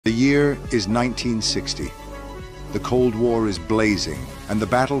The year is 1960. The Cold War is blazing, and the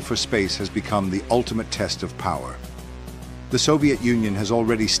battle for space has become the ultimate test of power. The Soviet Union has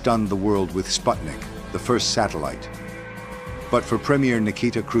already stunned the world with Sputnik, the first satellite. But for Premier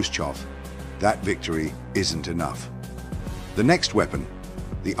Nikita Khrushchev, that victory isn't enough. The next weapon,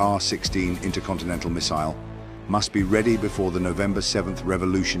 the R-16 Intercontinental Missile, must be ready before the November 7th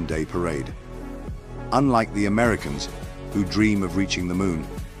Revolution Day parade. Unlike the Americans, who dream of reaching the moon,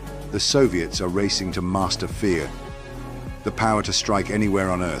 the Soviets are racing to master fear, the power to strike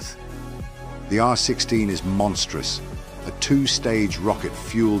anywhere on Earth. The R-16 is monstrous, a two-stage rocket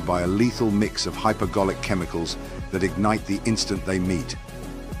fueled by a lethal mix of hypergolic chemicals that ignite the instant they meet.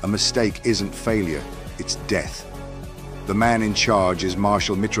 A mistake isn't failure, it's death. The man in charge is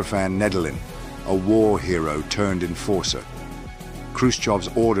Marshal Mitrofan Nedelin, a war hero turned enforcer. Khrushchev's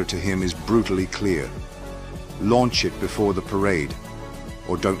order to him is brutally clear: launch it before the parade,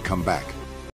 or don't come back.